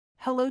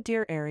Hello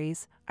dear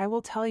Aries, I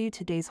will tell you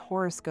today's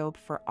horoscope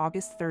for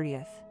August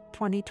 30th,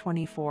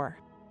 2024.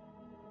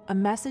 A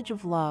message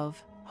of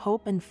love,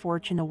 hope and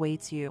fortune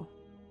awaits you.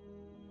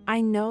 I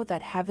know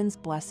that heaven's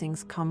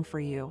blessings come for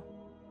you.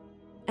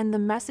 And the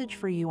message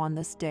for you on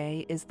this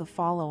day is the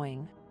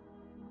following.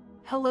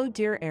 Hello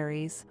dear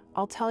Aries,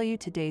 I'll tell you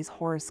today's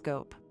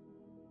horoscope.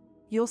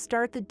 You'll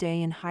start the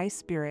day in high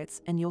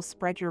spirits and you'll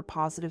spread your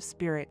positive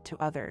spirit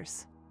to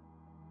others.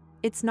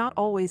 It's not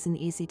always an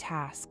easy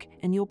task,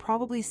 and you'll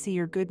probably see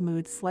your good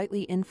mood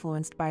slightly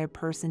influenced by a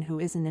person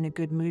who isn't in a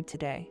good mood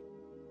today.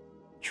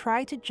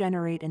 Try to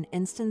generate an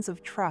instance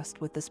of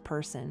trust with this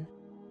person.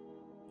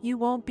 You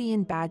won't be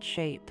in bad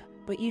shape,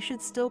 but you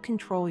should still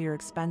control your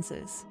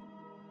expenses.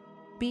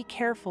 Be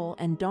careful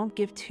and don't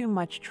give too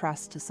much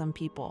trust to some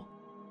people.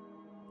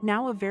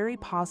 Now a very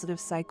positive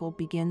cycle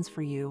begins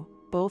for you,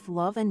 both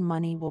love and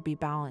money will be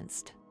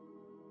balanced.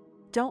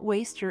 Don't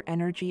waste your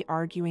energy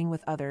arguing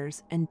with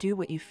others and do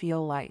what you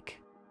feel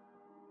like.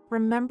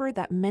 Remember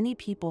that many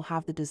people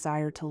have the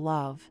desire to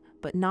love,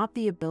 but not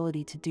the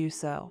ability to do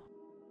so.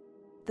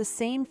 The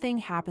same thing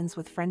happens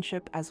with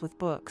friendship as with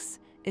books.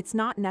 It's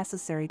not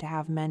necessary to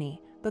have many,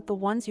 but the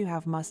ones you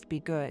have must be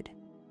good.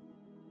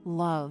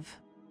 Love.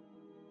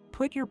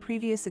 Put your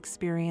previous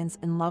experience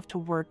in love to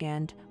work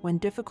and, when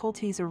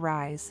difficulties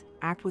arise,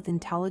 act with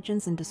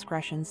intelligence and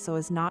discretion so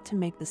as not to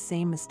make the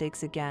same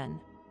mistakes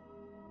again.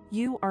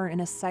 You are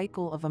in a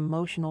cycle of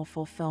emotional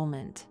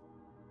fulfillment.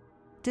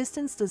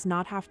 Distance does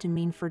not have to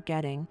mean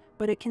forgetting,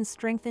 but it can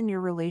strengthen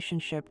your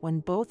relationship when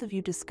both of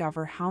you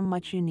discover how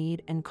much you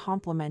need and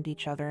complement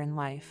each other in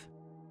life.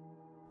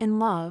 In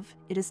love,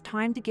 it is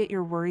time to get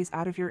your worries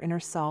out of your inner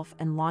self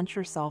and launch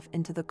yourself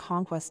into the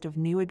conquest of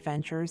new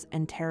adventures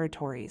and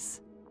territories.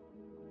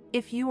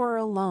 If you are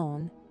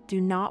alone, do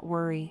not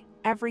worry,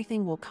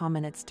 everything will come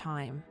in its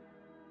time.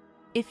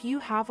 If you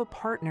have a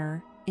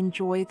partner,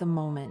 enjoy the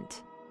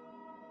moment.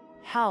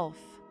 Health.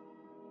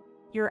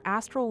 Your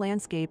astral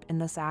landscape in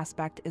this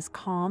aspect is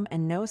calm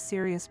and no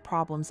serious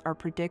problems are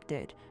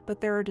predicted, but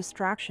there are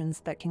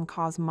distractions that can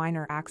cause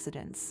minor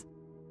accidents.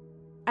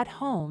 At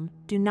home,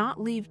 do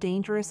not leave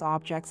dangerous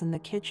objects in the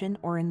kitchen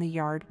or in the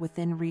yard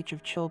within reach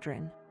of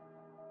children.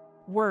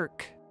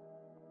 Work.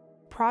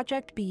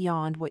 Project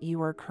beyond what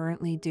you are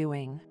currently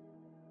doing.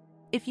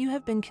 If you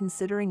have been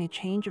considering a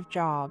change of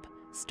job,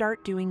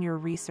 start doing your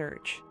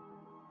research.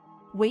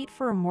 Wait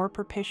for a more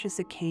propitious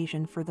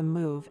occasion for the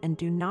move and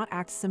do not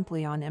act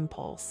simply on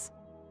impulse.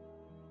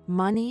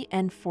 Money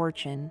and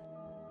fortune.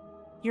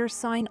 Your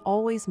sign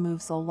always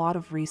moves a lot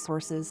of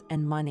resources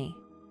and money.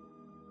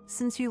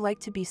 Since you like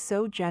to be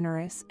so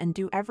generous and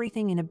do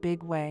everything in a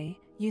big way,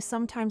 you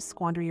sometimes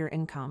squander your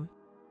income.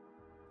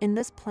 In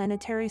this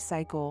planetary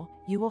cycle,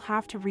 you will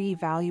have to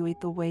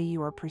reevaluate the way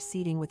you are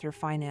proceeding with your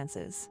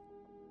finances.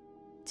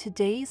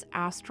 Today's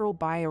astral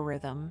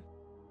biorhythm.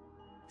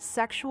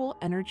 Sexual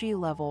energy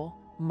level,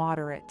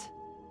 moderate.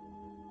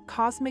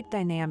 Cosmic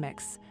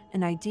dynamics,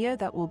 an idea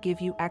that will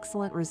give you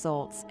excellent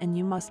results and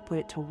you must put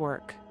it to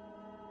work.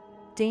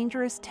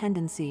 Dangerous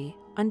tendency,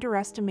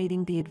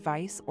 underestimating the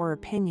advice or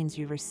opinions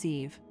you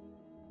receive.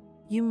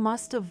 You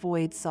must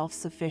avoid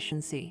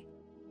self-sufficiency.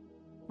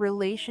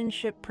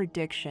 Relationship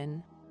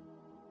prediction.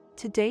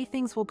 Today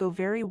things will go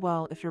very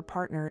well if your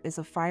partner is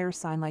a fire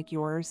sign like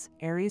yours,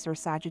 Aries or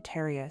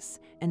Sagittarius,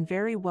 and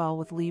very well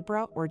with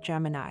Libra or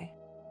Gemini.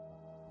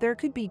 There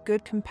could be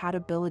good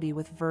compatibility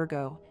with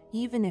Virgo,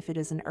 even if it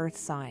is an earth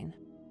sign.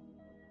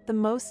 The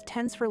most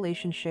tense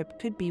relationship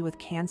could be with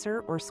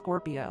Cancer or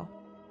Scorpio.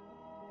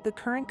 The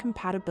current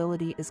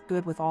compatibility is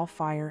good with all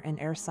fire and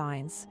air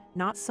signs,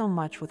 not so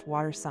much with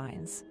water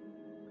signs.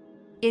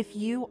 If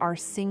you are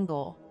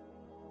single,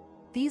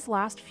 these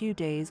last few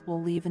days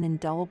will leave an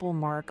indelible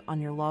mark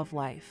on your love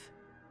life.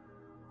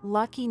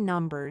 Lucky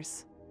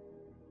numbers.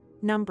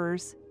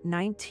 Numbers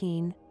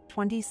 19,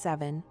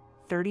 27,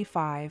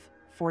 35,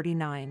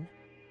 49.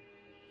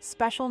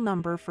 Special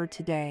number for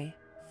today,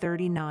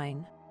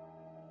 39.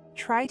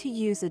 Try to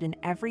use it in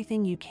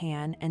everything you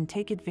can and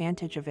take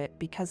advantage of it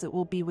because it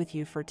will be with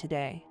you for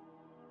today.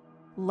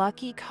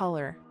 Lucky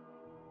color.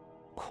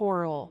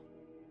 Coral.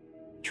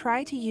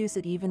 Try to use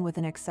it even with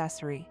an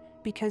accessory,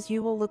 because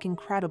you will look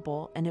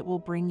incredible and it will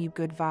bring you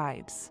good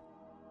vibes.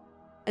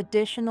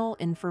 Additional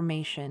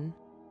information.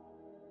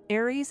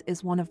 Aries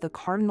is one of the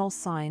cardinal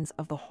signs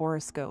of the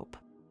horoscope.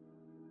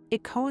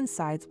 It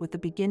coincides with the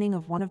beginning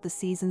of one of the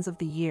seasons of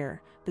the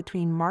year.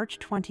 Between March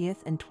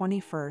 20th and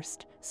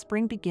 21st,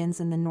 spring begins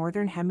in the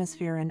northern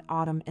hemisphere and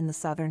autumn in the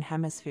southern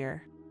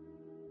hemisphere.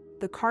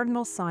 The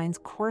cardinal signs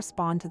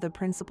correspond to the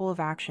principle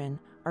of action,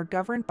 are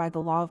governed by the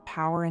law of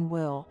power and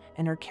will,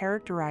 and are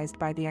characterized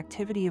by the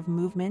activity of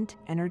movement,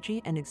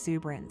 energy, and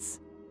exuberance.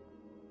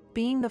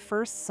 Being the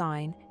first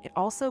sign, it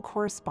also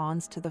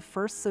corresponds to the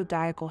first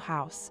zodiacal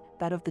house,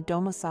 that of the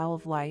domicile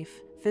of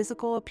life,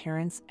 physical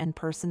appearance, and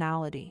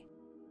personality.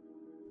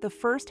 The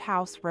first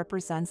house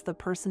represents the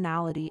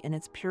personality in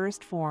its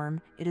purest form.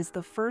 It is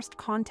the first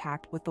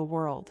contact with the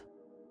world.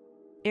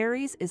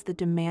 Aries is the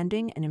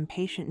demanding and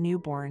impatient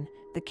newborn,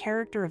 the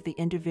character of the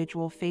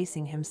individual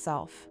facing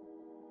himself.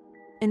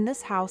 In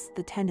this house,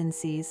 the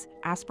tendencies,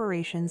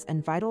 aspirations,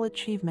 and vital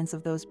achievements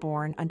of those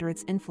born under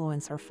its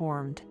influence are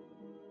formed.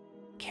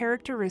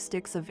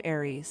 Characteristics of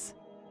Aries: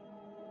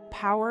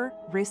 power,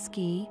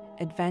 risky,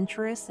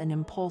 adventurous, and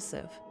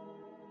impulsive.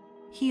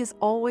 He is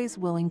always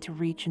willing to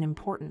reach an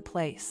important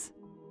place.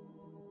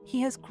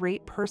 He has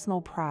great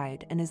personal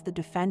pride and is the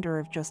defender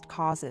of just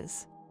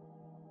causes.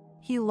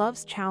 He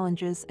loves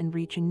challenges and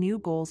reaching new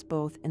goals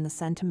both in the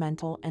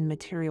sentimental and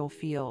material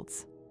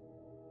fields.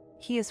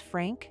 He is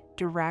frank,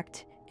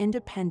 direct,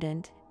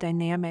 independent,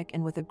 dynamic,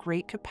 and with a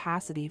great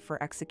capacity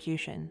for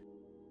execution.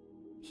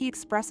 He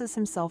expresses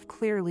himself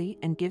clearly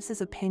and gives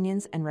his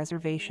opinions and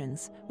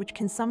reservations, which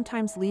can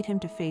sometimes lead him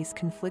to face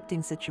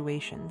conflicting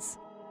situations.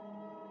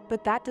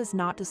 But that does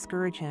not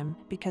discourage him,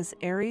 because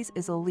Aries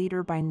is a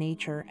leader by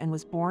nature and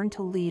was born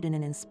to lead in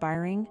an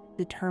inspiring,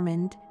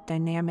 determined,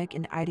 dynamic,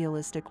 and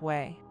idealistic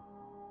way.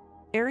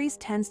 Aries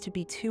tends to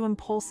be too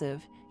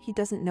impulsive. He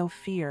doesn't know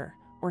fear,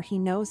 or he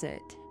knows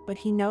it, but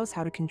he knows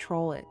how to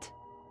control it.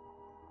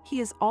 He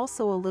is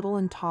also a little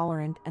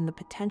intolerant, and the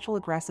potential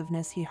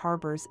aggressiveness he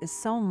harbors is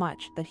so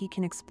much that he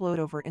can explode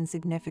over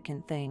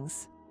insignificant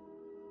things.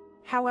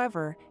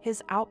 However,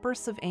 his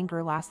outbursts of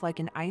anger last like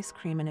an ice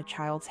cream in a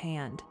child's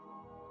hand.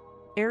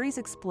 Aries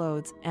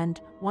explodes,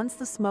 and once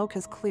the smoke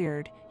has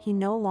cleared, he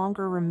no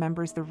longer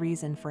remembers the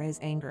reason for his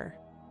anger.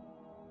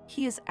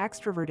 He is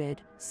extroverted,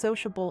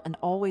 sociable, and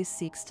always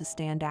seeks to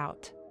stand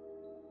out.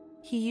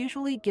 He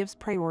usually gives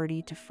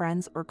priority to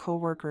friends or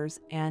coworkers,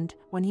 and,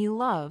 when he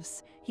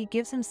loves, he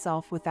gives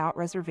himself without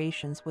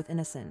reservations with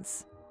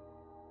innocence.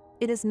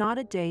 It is not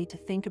a day to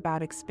think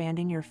about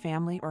expanding your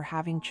family or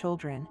having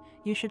children.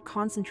 You should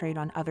concentrate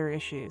on other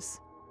issues.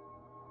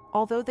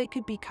 Although they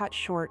could be cut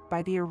short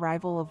by the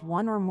arrival of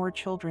one or more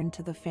children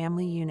to the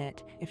family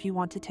unit, if you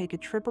want to take a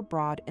trip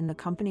abroad in the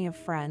company of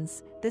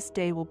friends, this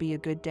day will be a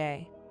good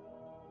day.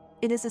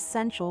 It is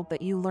essential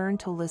that you learn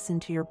to listen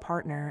to your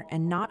partner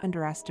and not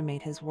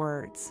underestimate his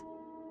words.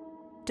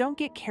 Don't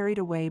get carried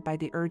away by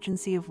the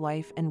urgency of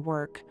life and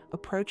work.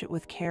 Approach it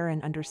with care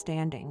and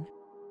understanding.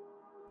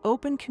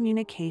 Open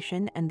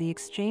communication and the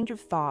exchange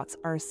of thoughts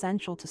are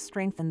essential to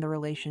strengthen the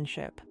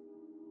relationship.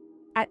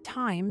 At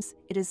times,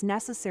 it is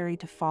necessary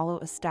to follow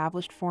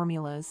established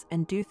formulas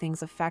and do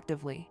things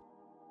effectively.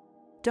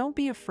 Don't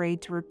be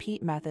afraid to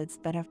repeat methods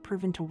that have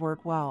proven to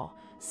work well.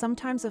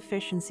 Sometimes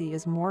efficiency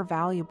is more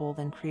valuable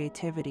than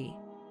creativity.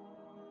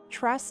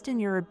 Trust in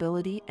your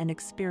ability and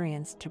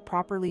experience to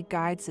properly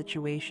guide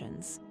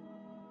situations.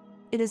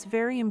 It is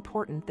very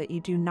important that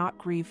you do not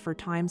grieve for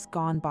times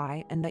gone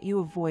by and that you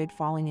avoid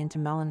falling into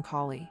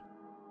melancholy.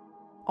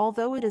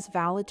 Although it is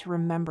valid to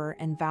remember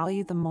and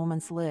value the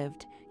moments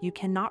lived, you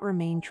cannot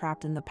remain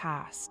trapped in the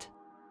past.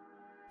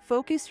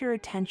 Focus your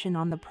attention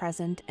on the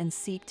present and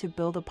seek to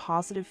build a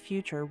positive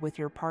future with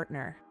your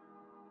partner.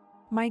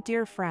 My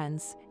dear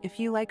friends, if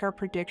you like our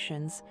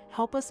predictions,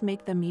 help us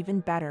make them even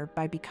better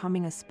by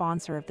becoming a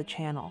sponsor of the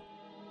channel.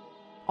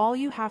 All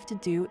you have to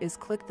do is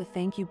click the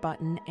thank you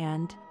button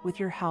and, with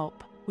your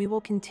help, we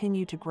will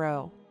continue to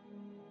grow.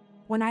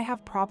 When I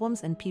have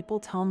problems and people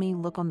tell me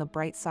look on the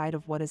bright side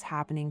of what is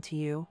happening to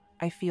you,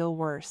 I feel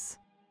worse.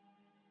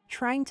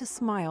 Trying to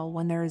smile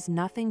when there is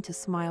nothing to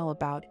smile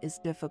about is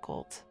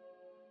difficult.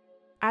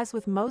 As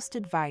with most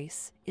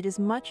advice, it is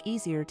much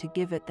easier to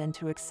give it than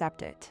to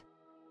accept it.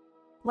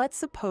 Let's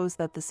suppose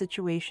that the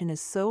situation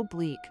is so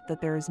bleak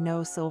that there is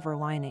no silver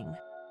lining.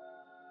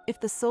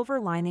 If the silver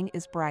lining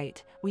is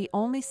bright, we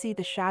only see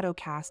the shadow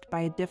cast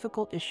by a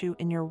difficult issue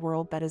in your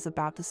world that is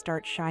about to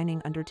start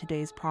shining under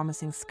today's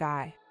promising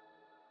sky.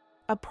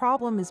 A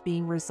problem is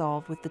being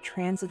resolved with the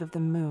transit of the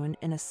moon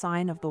in a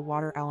sign of the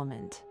water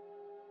element.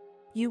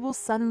 You will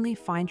suddenly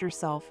find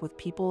yourself with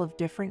people of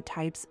different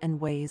types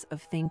and ways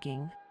of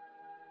thinking.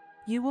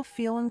 You will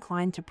feel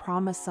inclined to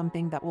promise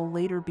something that will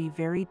later be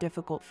very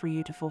difficult for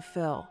you to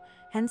fulfill,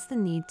 hence the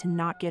need to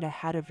not get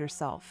ahead of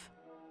yourself.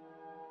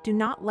 Do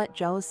not let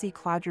jealousy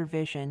cloud your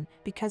vision,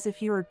 because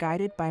if you are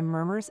guided by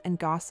murmurs and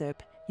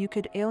gossip, you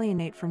could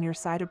alienate from your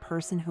side a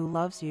person who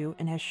loves you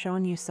and has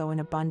shown you so in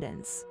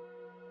abundance.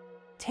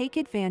 Take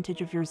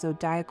advantage of your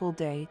zodiacal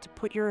day to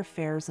put your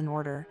affairs in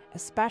order,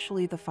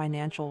 especially the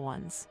financial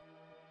ones.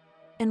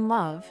 In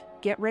love,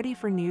 get ready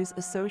for news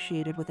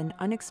associated with an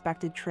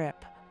unexpected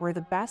trip, where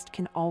the best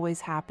can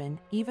always happen,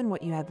 even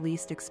what you had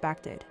least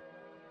expected.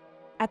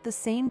 At the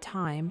same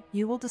time,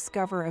 you will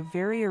discover a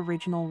very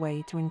original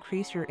way to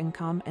increase your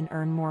income and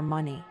earn more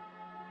money.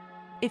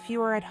 If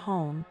you are at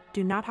home,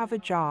 do not have a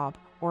job,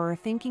 or are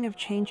thinking of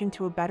changing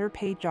to a better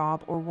paid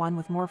job or one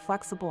with more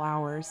flexible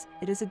hours,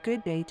 it is a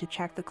good day to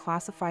check the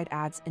classified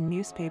ads in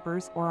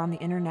newspapers or on the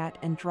internet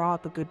and draw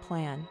up a good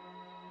plan.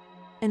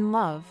 In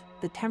love,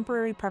 the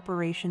temporary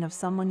preparation of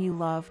someone you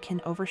love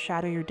can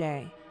overshadow your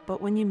day,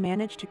 but when you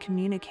manage to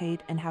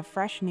communicate and have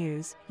fresh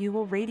news, you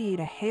will radiate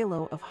a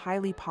halo of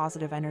highly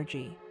positive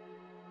energy.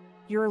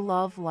 Your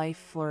love life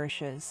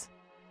flourishes.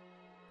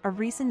 A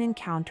recent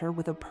encounter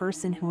with a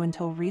person who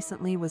until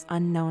recently was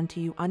unknown to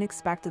you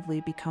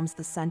unexpectedly becomes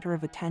the center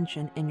of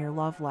attention in your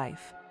love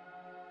life.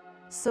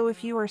 So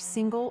if you are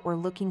single or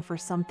looking for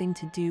something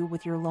to do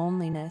with your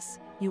loneliness,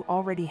 you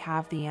already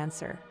have the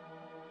answer.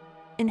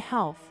 In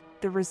health,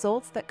 the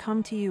results that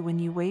come to you when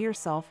you weigh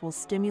yourself will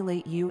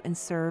stimulate you and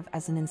serve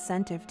as an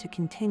incentive to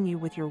continue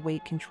with your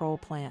weight control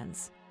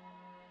plans.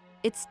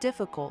 It's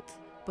difficult,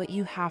 but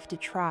you have to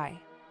try.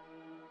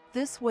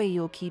 This way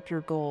you'll keep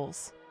your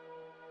goals.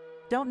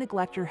 Don't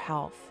neglect your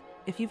health.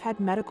 If you've had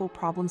medical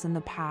problems in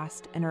the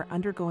past and are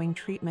undergoing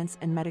treatments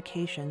and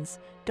medications,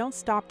 don't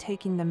stop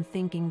taking them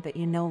thinking that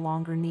you no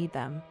longer need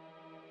them.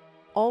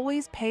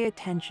 Always pay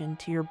attention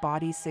to your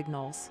body's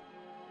signals.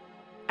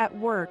 At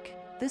work,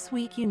 this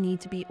week you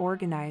need to be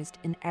organized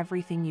in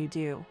everything you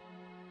do.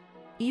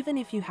 Even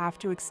if you have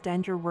to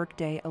extend your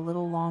workday a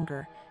little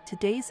longer,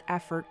 today's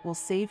effort will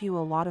save you a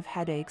lot of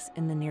headaches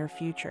in the near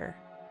future.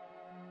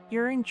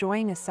 You're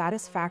enjoying a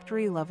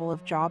satisfactory level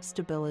of job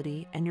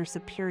stability and your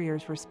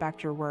superiors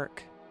respect your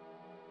work.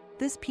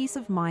 This peace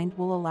of mind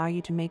will allow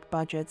you to make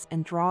budgets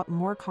and draw up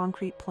more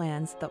concrete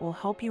plans that will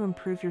help you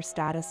improve your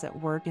status at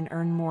work and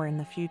earn more in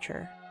the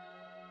future.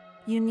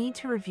 You need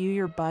to review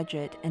your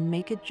budget and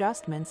make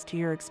adjustments to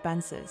your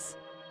expenses.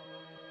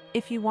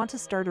 If you want to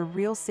start a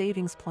real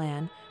savings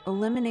plan,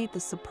 eliminate the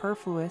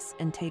superfluous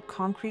and take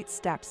concrete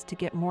steps to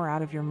get more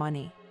out of your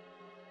money.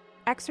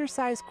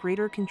 Exercise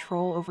greater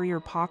control over your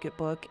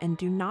pocketbook and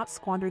do not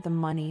squander the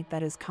money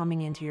that is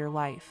coming into your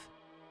life.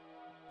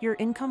 Your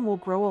income will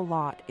grow a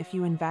lot if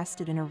you invest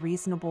it in a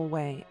reasonable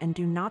way and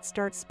do not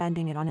start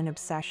spending it on an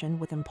obsession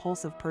with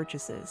impulsive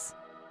purchases.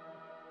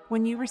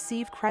 When you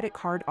receive credit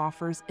card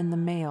offers in the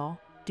mail,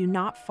 do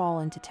not fall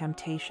into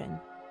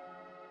temptation.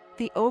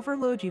 The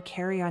overload you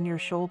carry on your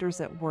shoulders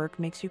at work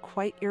makes you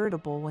quite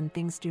irritable when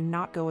things do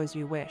not go as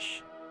you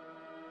wish.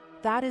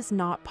 That is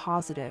not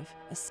positive,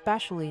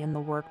 especially in the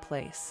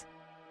workplace.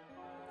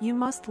 You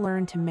must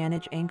learn to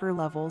manage anger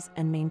levels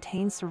and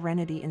maintain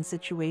serenity in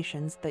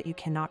situations that you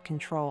cannot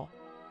control.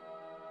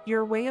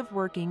 Your way of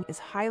working is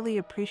highly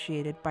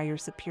appreciated by your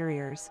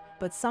superiors,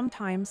 but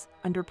sometimes,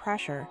 under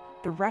pressure,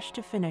 the rush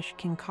to finish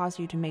can cause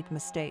you to make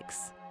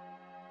mistakes.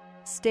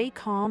 Stay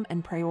calm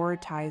and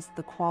prioritize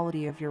the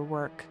quality of your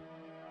work.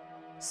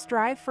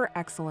 Strive for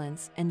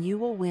excellence and you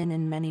will win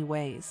in many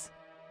ways.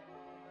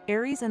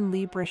 Aries and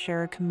Libra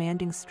share a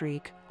commanding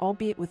streak,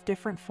 albeit with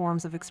different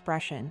forms of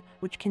expression,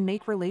 which can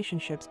make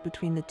relationships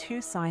between the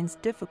two signs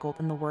difficult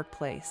in the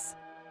workplace.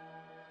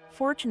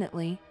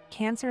 Fortunately,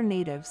 Cancer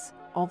natives,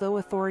 although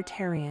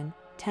authoritarian,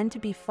 tend to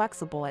be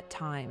flexible at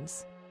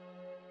times.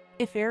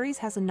 If Aries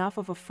has enough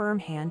of a firm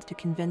hand to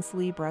convince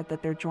Libra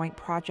that their joint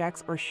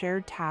projects or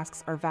shared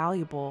tasks are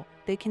valuable,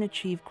 they can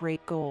achieve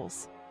great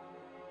goals.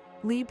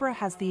 Libra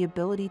has the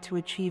ability to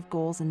achieve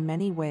goals in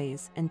many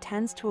ways and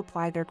tends to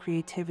apply their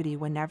creativity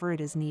whenever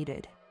it is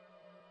needed.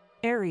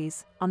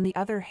 Aries, on the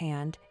other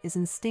hand, is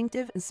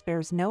instinctive and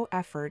spares no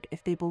effort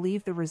if they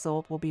believe the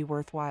result will be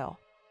worthwhile.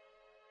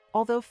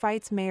 Although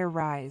fights may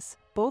arise,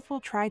 both will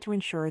try to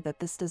ensure that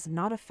this does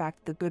not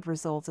affect the good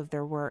results of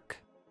their work.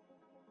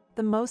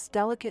 The most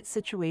delicate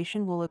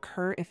situation will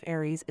occur if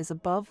Aries is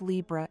above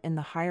Libra in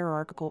the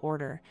hierarchical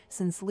order,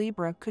 since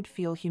Libra could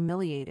feel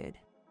humiliated.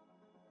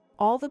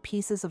 All the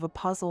pieces of a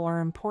puzzle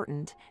are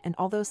important, and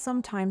although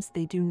sometimes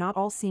they do not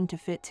all seem to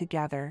fit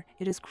together,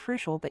 it is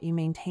crucial that you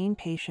maintain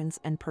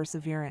patience and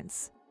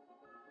perseverance.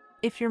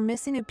 If you're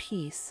missing a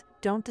piece,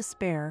 don't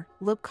despair,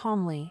 look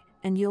calmly,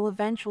 and you'll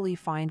eventually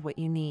find what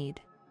you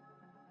need.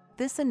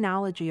 This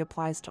analogy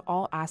applies to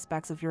all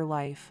aspects of your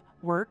life: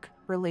 work,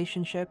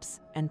 relationships,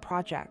 and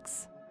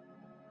projects.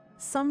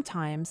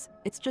 Sometimes,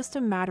 it's just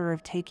a matter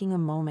of taking a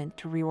moment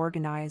to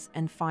reorganize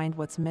and find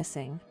what's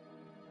missing.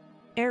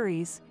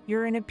 Aries,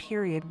 you're in a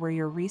period where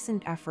your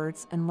recent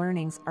efforts and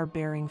learnings are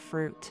bearing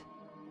fruit.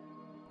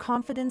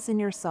 Confidence in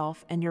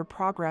yourself and your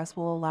progress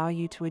will allow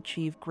you to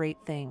achieve great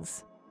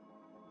things.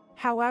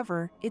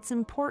 However, it's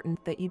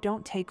important that you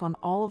don't take on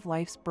all of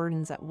life's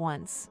burdens at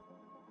once.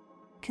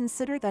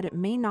 Consider that it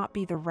may not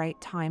be the right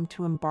time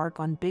to embark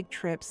on big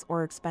trips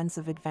or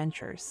expensive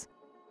adventures.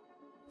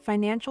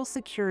 Financial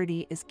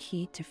security is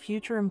key to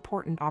future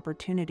important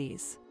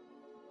opportunities.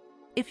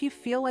 If you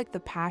feel like the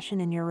passion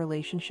in your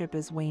relationship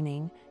is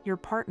waning, your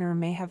partner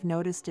may have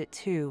noticed it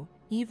too,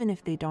 even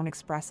if they don't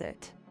express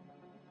it.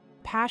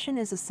 Passion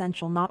is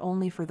essential not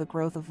only for the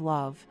growth of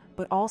love,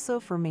 but also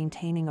for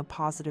maintaining a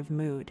positive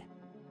mood.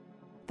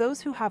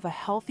 Those who have a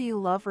healthy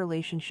love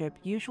relationship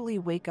usually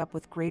wake up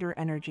with greater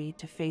energy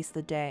to face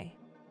the day.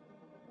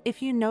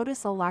 If you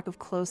notice a lack of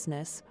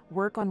closeness,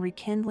 work on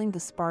rekindling the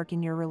spark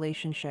in your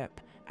relationship,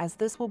 as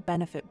this will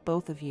benefit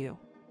both of you.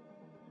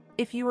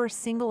 If you are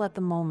single at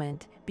the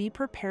moment, be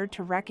prepared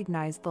to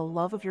recognize the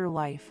love of your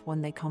life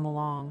when they come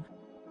along.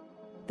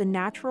 The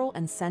natural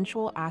and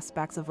sensual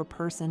aspects of a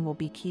person will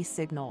be key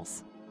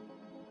signals.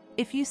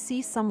 If you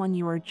see someone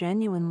you are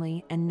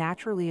genuinely and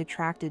naturally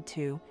attracted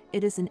to,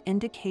 it is an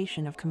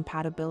indication of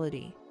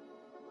compatibility.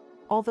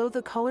 Although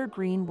the color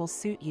green will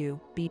suit you,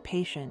 be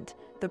patient.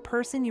 The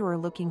person you are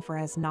looking for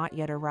has not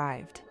yet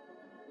arrived.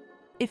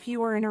 If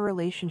you are in a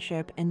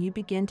relationship and you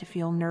begin to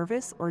feel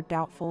nervous or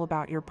doubtful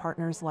about your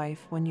partner's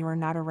life when you are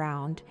not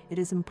around, it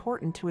is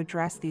important to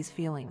address these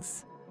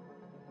feelings.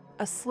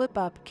 A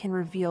slip-up can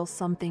reveal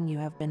something you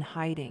have been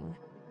hiding.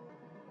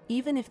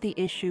 Even if the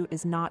issue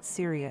is not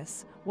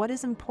serious, what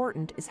is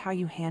important is how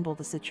you handle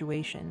the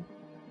situation.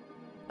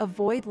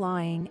 Avoid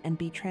lying and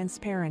be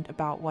transparent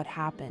about what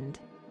happened.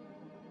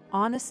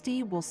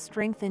 Honesty will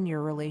strengthen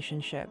your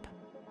relationship.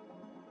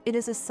 It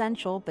is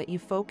essential that you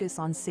focus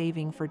on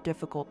saving for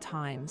difficult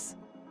times.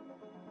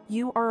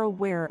 You are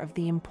aware of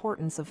the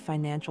importance of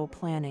financial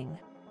planning.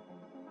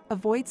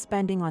 Avoid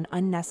spending on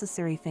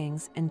unnecessary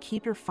things and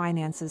keep your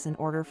finances in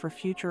order for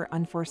future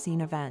unforeseen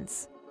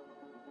events.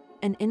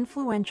 An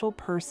influential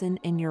person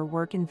in your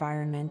work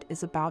environment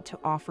is about to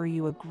offer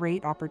you a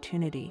great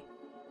opportunity.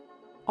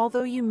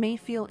 Although you may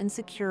feel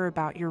insecure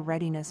about your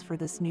readiness for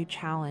this new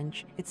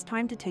challenge, it's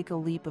time to take a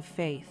leap of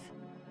faith.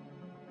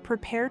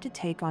 Prepare to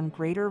take on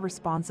greater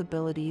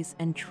responsibilities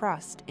and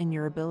trust in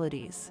your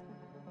abilities.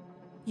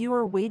 You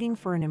are waiting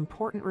for an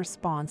important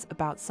response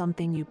about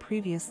something you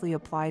previously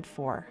applied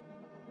for.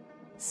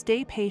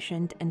 Stay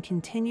patient and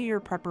continue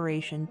your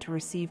preparation to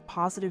receive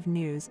positive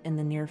news in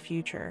the near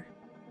future.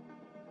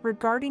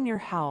 Regarding your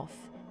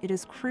health, it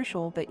is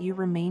crucial that you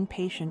remain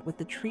patient with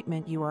the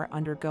treatment you are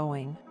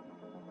undergoing.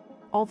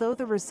 Although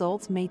the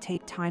results may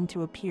take time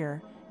to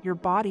appear, your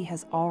body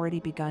has already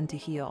begun to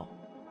heal.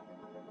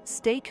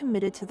 Stay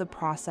committed to the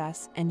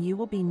process and you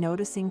will be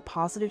noticing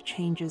positive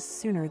changes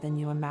sooner than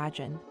you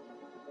imagine.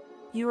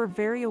 You are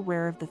very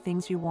aware of the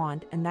things you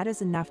want, and that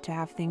is enough to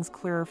have things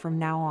clearer from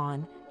now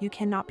on. You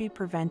cannot be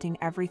preventing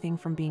everything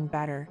from being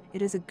better.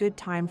 It is a good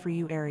time for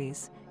you,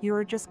 Aries. You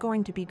are just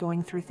going to be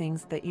going through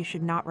things that you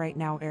should not right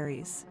now,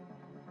 Aries.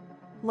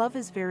 Love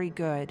is very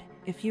good.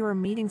 If you are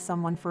meeting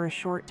someone for a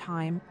short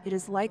time, it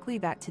is likely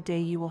that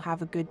today you will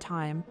have a good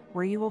time,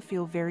 where you will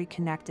feel very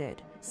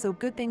connected. So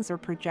good things are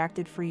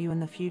projected for you in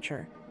the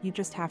future. You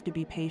just have to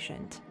be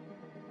patient.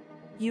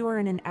 You are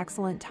in an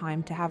excellent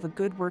time to have a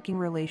good working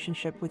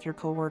relationship with your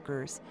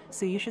coworkers,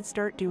 so you should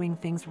start doing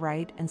things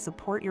right and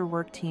support your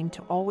work team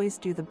to always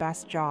do the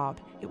best job.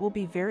 It will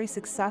be very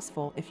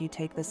successful if you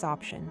take this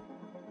option.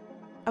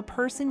 A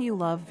person you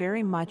love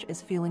very much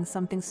is feeling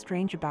something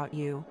strange about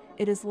you.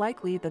 It is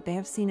likely that they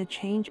have seen a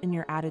change in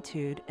your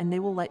attitude and they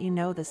will let you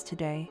know this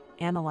today.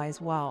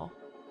 Analyze well.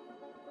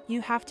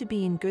 You have to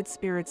be in good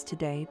spirits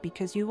today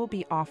because you will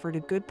be offered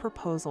a good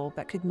proposal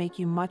that could make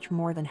you much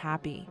more than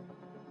happy.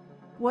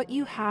 What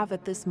you have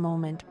at this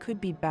moment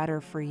could be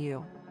better for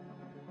you.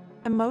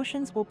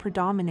 Emotions will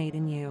predominate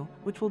in you,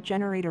 which will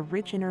generate a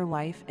rich inner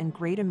life and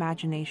great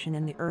imagination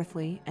in the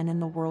earthly and in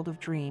the world of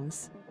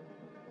dreams.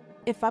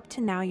 If up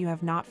to now you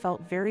have not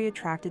felt very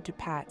attracted to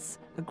pets,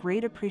 a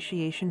great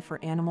appreciation for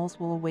animals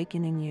will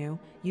awaken in you.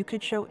 You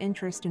could show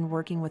interest in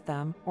working with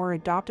them or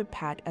adopt a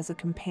pet as a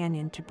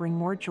companion to bring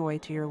more joy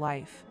to your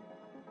life.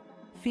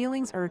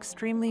 Feelings are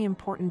extremely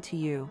important to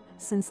you,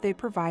 since they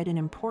provide an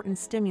important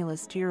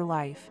stimulus to your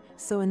life,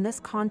 so in this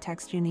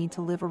context you need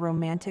to live a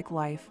romantic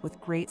life with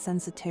great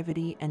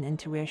sensitivity and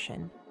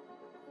intuition.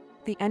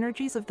 The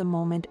energies of the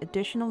moment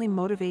additionally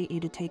motivate you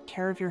to take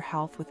care of your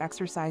health with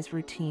exercise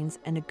routines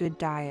and a good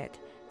diet.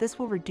 This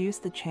will reduce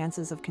the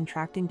chances of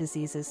contracting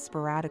diseases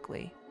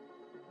sporadically.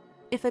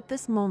 If at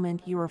this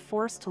moment you are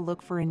forced to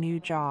look for a new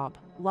job,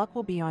 luck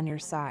will be on your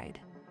side.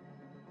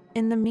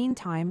 In the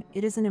meantime,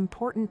 it is an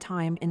important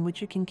time in which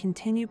you can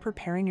continue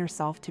preparing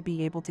yourself to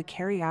be able to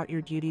carry out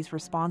your duties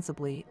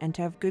responsibly and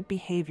to have good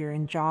behavior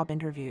in job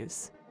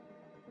interviews.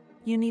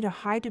 You need a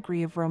high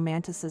degree of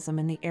romanticism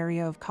in the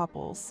area of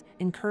couples,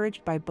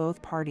 encouraged by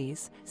both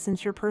parties,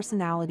 since your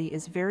personality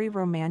is very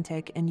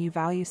romantic and you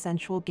value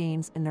sensual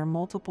games in their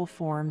multiple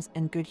forms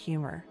and good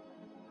humor.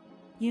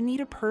 You need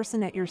a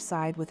person at your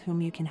side with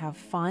whom you can have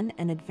fun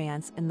and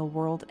advance in the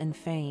world and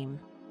fame.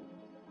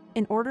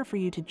 In order for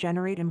you to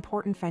generate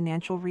important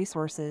financial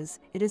resources,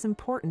 it is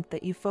important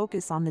that you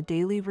focus on the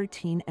daily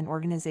routine and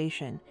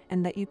organization,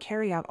 and that you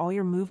carry out all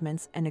your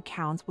movements and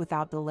accounts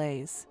without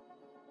delays.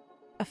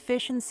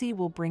 Efficiency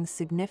will bring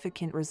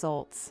significant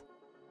results.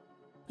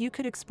 You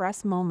could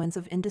express moments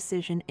of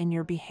indecision in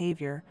your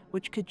behavior,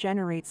 which could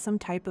generate some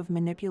type of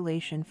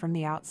manipulation from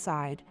the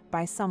outside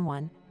by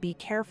someone. Be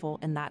careful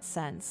in that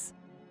sense.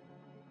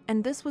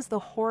 And this was the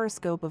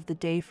horoscope of the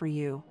day for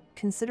you.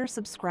 Consider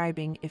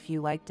subscribing if you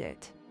liked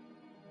it.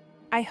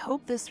 I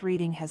hope this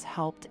reading has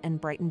helped and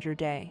brightened your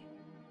day.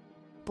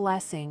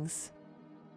 Blessings.